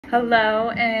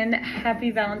Hello and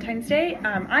happy Valentine's Day.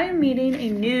 I am meeting a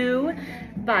new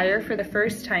buyer for the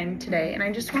first time today, and I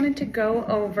just wanted to go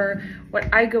over what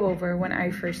I go over when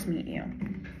I first meet you.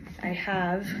 I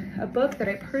have a book that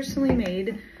I personally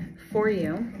made for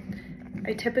you.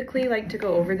 I typically like to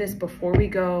go over this before we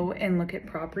go and look at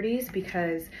properties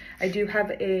because I do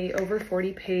have a over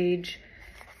 40-page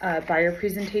buyer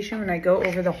presentation when I go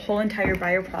over the whole entire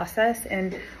buyer process.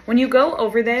 And when you go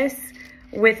over this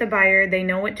with a buyer, they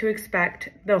know what to expect,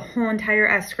 the whole entire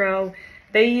escrow.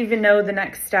 They even know the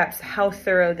next steps, how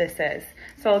thorough this is.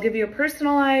 So I'll give you a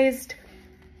personalized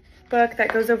book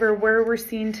that goes over where we're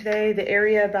seeing today, the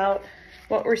area about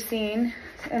what we're seeing.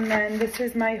 And then this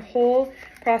is my whole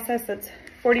process that's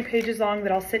 40 pages long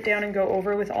that I'll sit down and go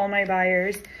over with all my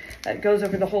buyers. That goes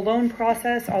over the whole loan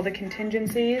process, all the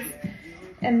contingencies.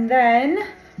 And then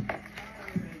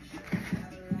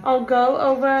I'll go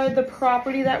over the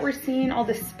property that we're seeing, all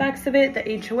the specs of it, the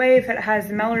HOA, if it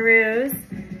has Melrose.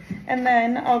 And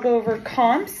then I'll go over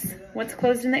comps, what's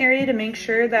closed in the area to make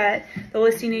sure that the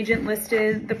listing agent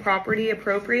listed the property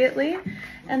appropriately.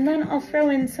 And then I'll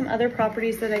throw in some other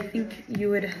properties that I think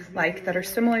you would like that are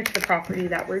similar to the property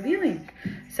that we're viewing.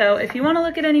 So if you want to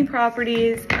look at any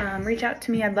properties, reach out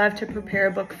to me. I'd love to prepare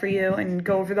a book for you and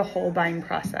go over the whole buying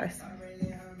process.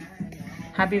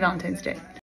 Happy Valentine's Day.